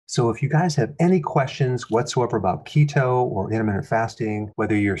So if you guys have any questions whatsoever about keto or intermittent fasting,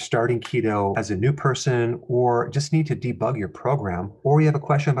 whether you're starting keto as a new person or just need to debug your program, or you have a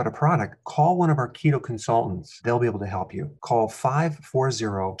question about a product, call one of our keto consultants. They'll be able to help you. Call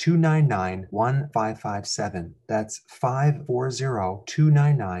 540-299-1557. That's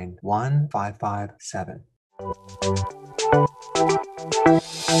 540-299-1557.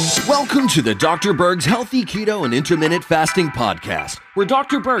 Welcome to the Dr. Berg's Healthy Keto and Intermittent Fasting Podcast, where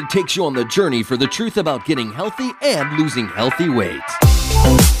Dr. Berg takes you on the journey for the truth about getting healthy and losing healthy weight.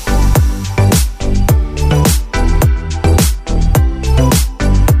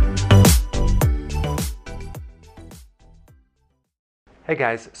 Hey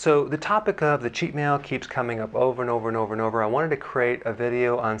guys, so the topic of the cheat meal keeps coming up over and over and over and over. I wanted to create a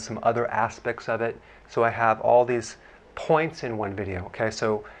video on some other aspects of it, so I have all these points in one video. Okay,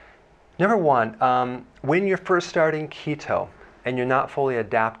 so number one, when you're first starting keto and you're not fully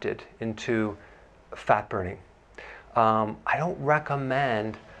adapted into fat burning, I don't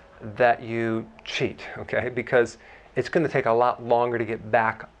recommend that you cheat, okay, because it's going to take a lot longer to get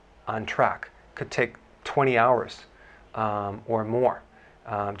back on track. It could take 20 hours or more.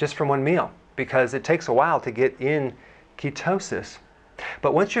 Just from one meal, because it takes a while to get in ketosis.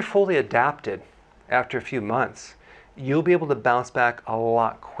 But once you're fully adapted after a few months, you'll be able to bounce back a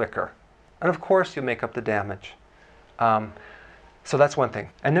lot quicker. And of course, you'll make up the damage. So that's one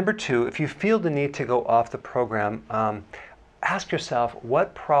thing. And number two, if you feel the need to go off the program, ask yourself,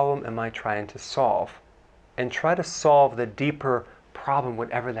 what problem am I trying to solve? And try to solve the deeper problem,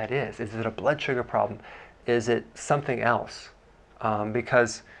 whatever that is. Is it a blood sugar problem? Is it something else?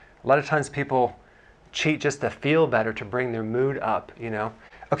 Because a lot of times people cheat just to feel better, to bring their mood up, you know.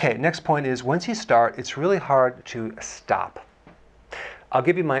 Okay, next point is once you start, it's really hard to stop. I'll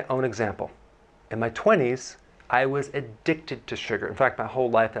give you my own example. In my 20s, I was addicted to sugar. In fact, my whole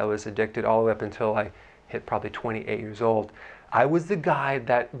life I was addicted all the way up until I hit probably 28 years old. I was the guy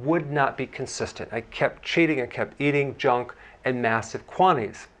that would not be consistent. I kept cheating, I kept eating junk in massive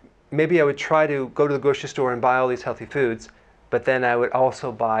quantities. Maybe I would try to go to the grocery store and buy all these healthy foods, but then I would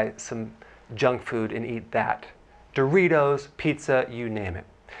also buy some junk food and eat that. Doritos, pizza, you name it.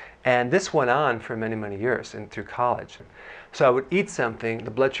 And this went on for many, many years and through college. So I would eat something, the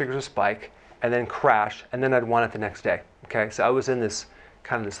blood sugars would spike, and then crash, and then I'd want it the next day. Okay, so I was in this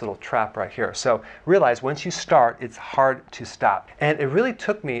kind of this little trap right here. So realize once you start, it's hard to stop. And it really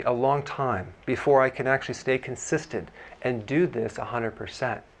took me a long time before I can actually stay consistent and do this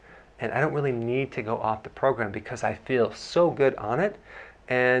 100%. And I don't really need to go off the program because I feel so good on it.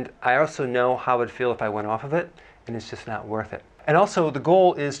 And I also know how it would feel if I went off of it, and it's just not worth it. And also the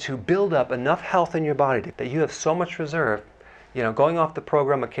goal is to build up enough health in your body that you have so much reserve. You know, going off the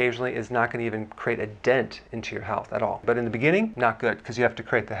program occasionally is not going to even create a dent into your health at all. But in the beginning, not good, because you have to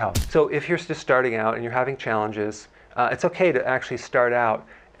create the health. So if you're just starting out and you're having challenges, it's okay to actually start out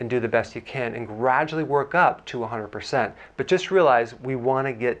and do the best you can and gradually work up to 100%. But just realize we want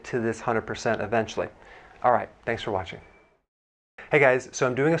to get to this 100% eventually. All right, thanks for watching. Hey guys, so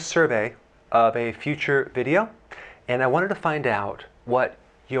I'm doing a survey of a future video, and I wanted to find out what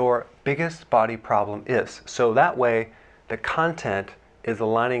your biggest body problem is. So that way, the content is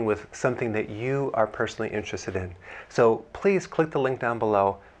aligning with something that you are personally interested in. So please click the link down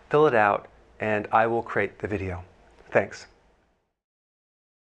below, fill it out, and I will create the video. Thanks.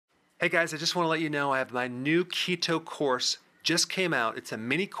 Hey guys, I just want to let you know I have my new keto course just came out. It's a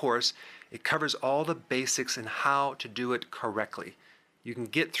mini course. It covers all the basics and how to do it correctly. You can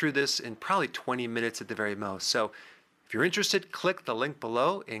get through this in probably 20 minutes at the very most. So if you're interested, click the link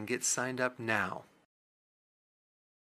below and get signed up now.